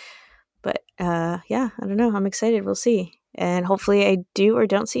won't. But yeah, I don't know. I'm excited. We'll see. And hopefully I do or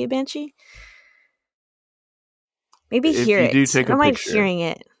don't see a banshee. Maybe If hear you do, it. I take a don't mind picture, hearing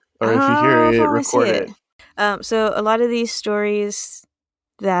it. I or if you don't hear know if I it, want to see record it. it. So a lot of these stories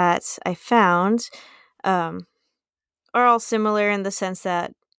that I found are all similar in the sense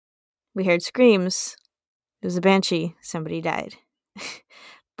that we heard screams. It was a banshee. Somebody died.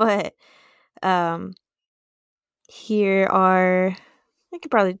 But here are, I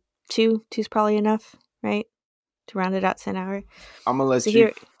could probably two's probably enough, right, to round it out to an hour. I'm gonna let So you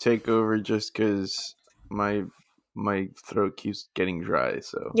here, take over just because my throat keeps getting dry.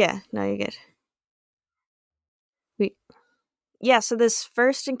 So yeah, no, you're good. So this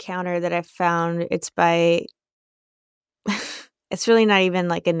first encounter that I found, it's by, it's really not even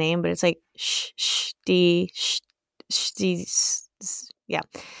like a name, but it's like yeah,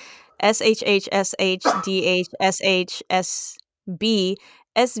 SHHSHDHSHSB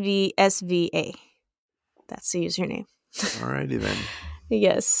That's the username. alrighty then.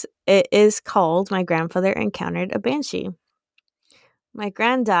 Yes, it is called My Grandfather Encountered a Banshee. My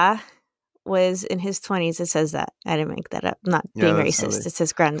granda was in his 20s. It says that. I didn't make that up. I'm not Yeah, being that's how racist. they. It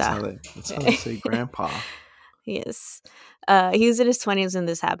says That's how granda. they. That's how they say grandpa. Yes. He was in his 20s when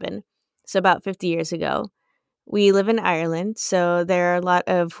this happened. So about 50 years ago. We live in Ireland, so there are a lot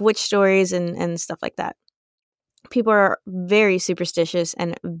of witch stories and stuff like that. People are very superstitious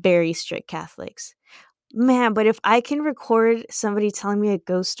and very strict Catholics. Man, but if I can record somebody telling me a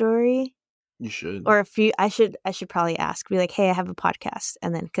ghost story, You should. or if you, I should probably ask, be like, hey, I have a podcast,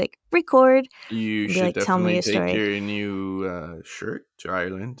 and then click record You and be should like, tell me definitely a take story. your new shirt to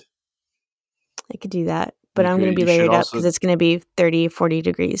Ireland. I could do that, but You I'm going to could. be You should layered up also. because it's going to be 30, 40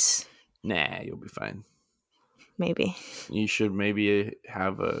 degrees, Nah, you'll be fine. maybe. You should maybe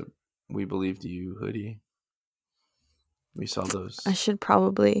have a "We Believed You" hoodie. We saw those. I should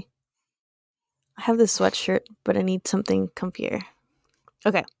probably. I have this sweatshirt, but I need something comfier.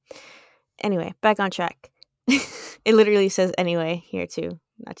 Okay. Anyway, back on track. It literally says anyway here too,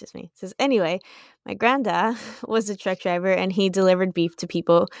 not just me. It says anyway, my granda was a truck driver and he delivered beef to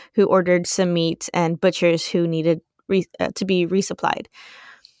people who ordered some meat and butchers who needed to be resupplied.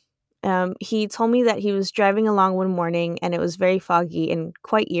 He told me that he was driving along one morning and it was very foggy and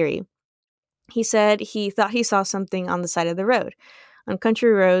quite eerie. He said he thought he saw something on the side of the road. On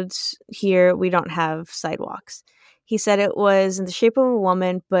country roads here, we don't have sidewalks. He said it was in the shape of a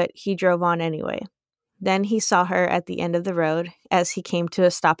woman, but he drove on anyway. Then he saw her at the end of the road as he came to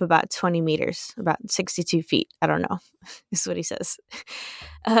a stop about 20 meters, about 62 feet. I don't know, is what he says.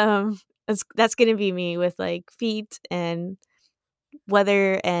 That's going to be me with like feet and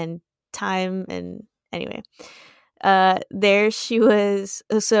weather and time. And anyway, there she was.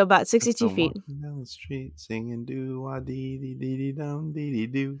 So about 62 I'm feet. walking down the street singing "do wah dee dee dee dee dum dee dee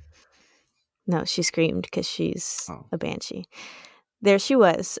doo." No, she screamed because she's Oh, a banshee. There she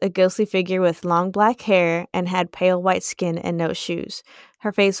was, a ghostly figure with long black hair and had pale white skin and no shoes.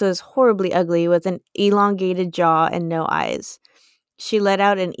 Her face was horribly ugly with an elongated jaw and no eyes. She let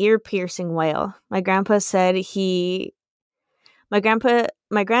out an ear-piercing wail. My granda,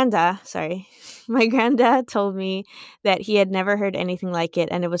 my granddad told me that he had never heard anything like it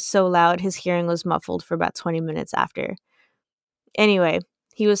and it was so loud his hearing was muffled for about 20 minutes after. Anyway,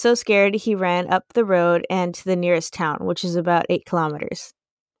 he was so scared he ran up the road and to the nearest town, which is about 8 kilometers.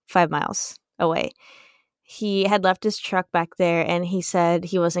 5 miles away. He had left his truck back there and he said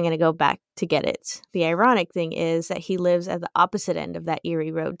he wasn't going to go back to get it. The ironic thing is that he lives at the opposite end of that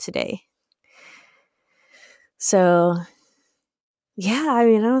Erie road today. So, yeah, I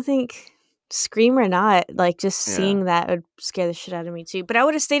mean, I don't think, scream or not, like just seeing that would scare the shit out of me too. But I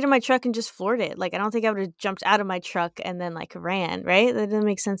would have stayed in my truck and just floored it. Like, I don't think I would have jumped out of my truck and then like ran, right? That doesn't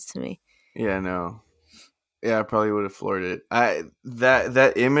make sense to me. yeah, no. Yeah, I probably would have floored it.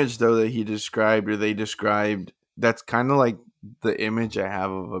 That image though that he described or they described, that's kind of like the image I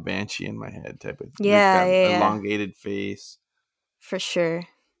have of a banshee in my head type of. Yeah, That yeah. elongated face. For sure.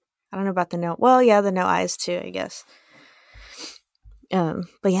 I don't know about the no. Well, yeah, the no eyes too, I guess.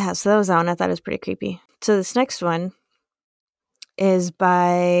 But yeah, so that was that one. I thought it was pretty creepy. So this next one is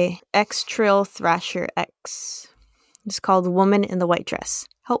by X Trill Thrasher X. It's called The Woman in the White Dress.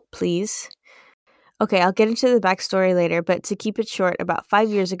 Help, please. Okay, I'll get into the backstory later, but to keep it short, about 5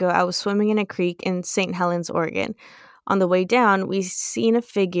 years ago, I was swimming in a creek in St. Helens, Oregon. On the way down, we seen a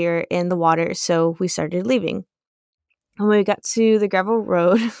figure in the water, so we started leaving. When we got to the gravel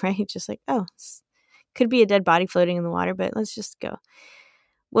road, right, just like, oh, could be a dead body floating in the water, but let's just go.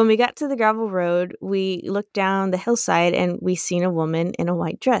 When we got to the gravel road, we looked down the hillside and we seen a woman in a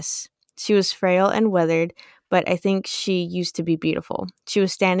white dress. She was frail and weathered, but I think she used to be beautiful. She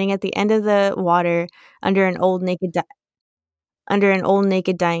was standing at the end of the water under an old naked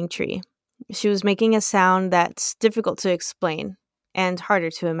dying tree. She was making a sound that's difficult to explain and harder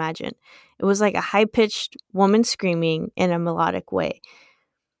to imagine. It was like a high-pitched woman screaming in a melodic way.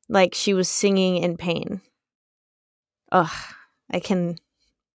 like she was singing in pain. Ugh, I can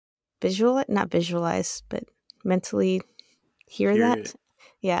not visualize, but mentally hear that. It.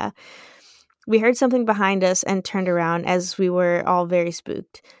 Yeah. We heard something behind us and turned around as we were all very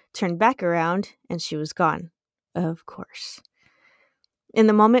spooked. Turned back around and she was gone. Of course. In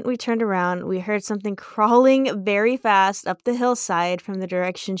the moment we turned around, we heard something crawling very fast up the hillside from the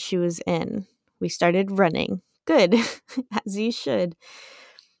direction she was in. We started running. Good, as you should.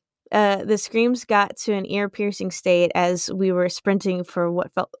 The screams got to an ear-piercing state as we were sprinting for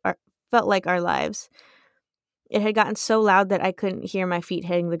what felt like our lives. It had gotten so loud that I couldn't hear my feet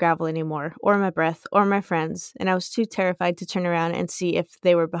hitting the gravel anymore, or my breath, or my friends, and I was too terrified to turn around and see if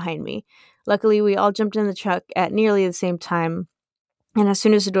they were behind me. Luckily, we all jumped in the truck at nearly the same time, and as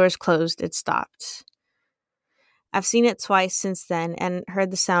soon as the doors closed, it stopped. I've seen it twice since then and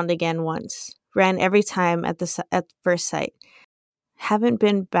heard the sound again once. Ran every time at first sight. Haven't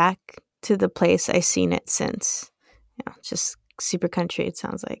been back to the place I seen it since. Just super country, it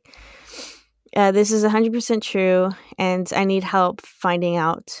sounds like. This is 100% true, and I need help finding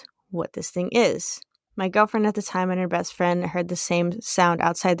out what this thing is. My girlfriend at the time and her best friend heard the same sound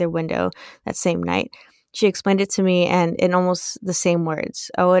outside their window that same night. She explained it to me and in almost the same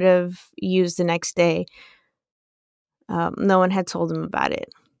words I would have used the next day. No one had told them about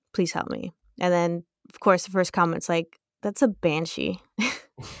it. Please help me. And then, of course, the first comment's like, that's a banshee.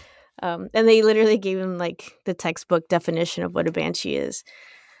 And they literally gave him like the textbook definition of what a banshee is.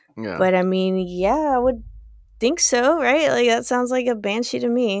 Yeah. But I mean, yeah, I would think so, right? Like that sounds like a banshee to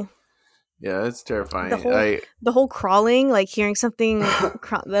me. Yeah, it's terrifying. The whole crawling, like hearing something, that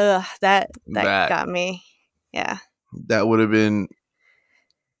got me. Yeah, that would have been.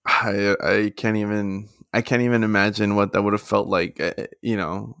 I can't even imagine what that would have felt like. I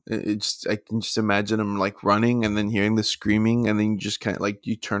can just imagine him like running and then hearing the screaming, and then you just kind of like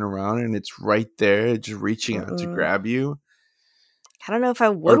you turn around and it's right there, just reaching out to grab you. I don't know if I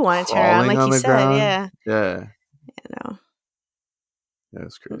would want to turn around, like you said. Ground. Yeah. Yeah. No. Yeah,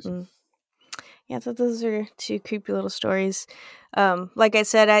 it's crazy. Mm-mm. Yeah, I thought those are two creepy little stories. Like I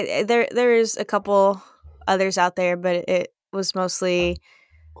said, there is a couple others out there, but it was mostly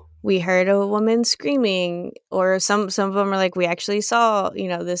we heard a woman screaming, or some of them are like we actually saw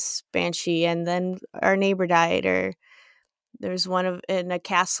this banshee, and then our neighbor died, or there's one in a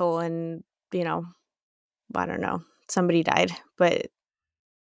castle, and I don't know, somebody died. But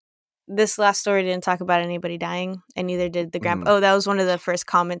this last story didn't talk about anybody dying, and neither did the grandpa. Oh, that was one of the first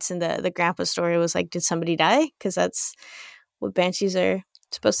comments in the grandpa story was like, did somebody die? Because that's what banshees are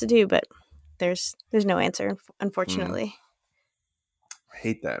supposed to do, but there's no answer, unfortunately. I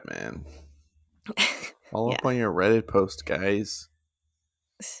hate that, man. Follow up on your Reddit post, guys.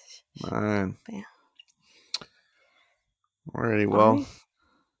 Man. Yeah. Alrighty, well,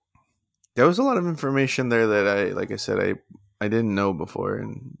 there was a lot of information there that I didn't know before,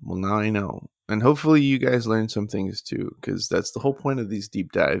 and well, now I know. And hopefully you guys learn some things too, because that's the whole point of these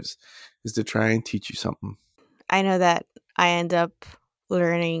deep dives, is to try and teach you something. I know that I end up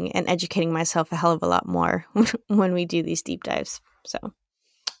learning and educating myself a hell of a lot more when we do these deep dives. So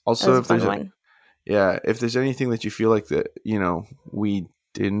also, if there's anything that you feel like that we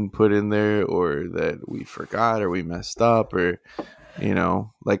didn't put in there, or that we forgot, or we messed up, or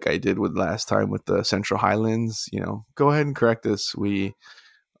like I did with last time with the Central Highlands, go ahead and correct us. We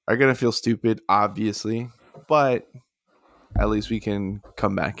are gonna feel stupid, obviously, but at least we can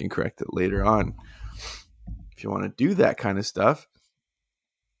come back and correct it later on. If you want to do that kind of stuff,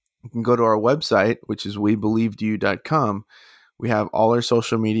 you can go to our website, which is webelievedyou.com. We have all our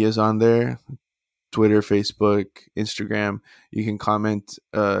social medias on there: Twitter, Facebook, Instagram. You can comment,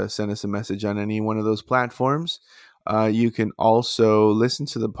 send us a message on any one of those platforms. You can also listen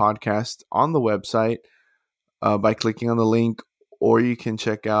to the podcast on the website by clicking on the link, or you can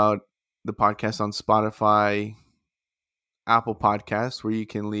check out the podcast on Spotify, Apple Podcasts, where you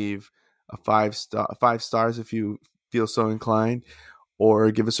can leave a 5 stars if you feel so inclined,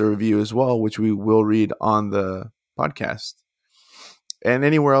 or give us a review as well, which we will read on the podcast. And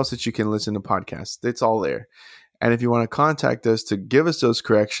anywhere else that you can listen to podcasts, it's all there. And if you want to contact us to give us those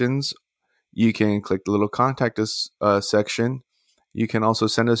corrections, you can click the little contact us section. You can also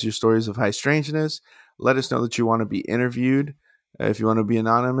send us your stories of high strangeness. Let us know that you want to be interviewed. If you want to be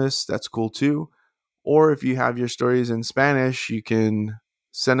anonymous, that's cool too. Or if you have your stories in Spanish, you can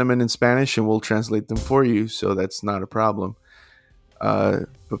send them in Spanish and we'll translate them for you. So that's not a problem. But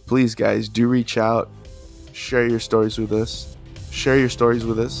please, guys, do reach out. Share your stories with us. Share your stories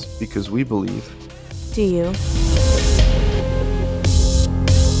with us, because we believe. Do you?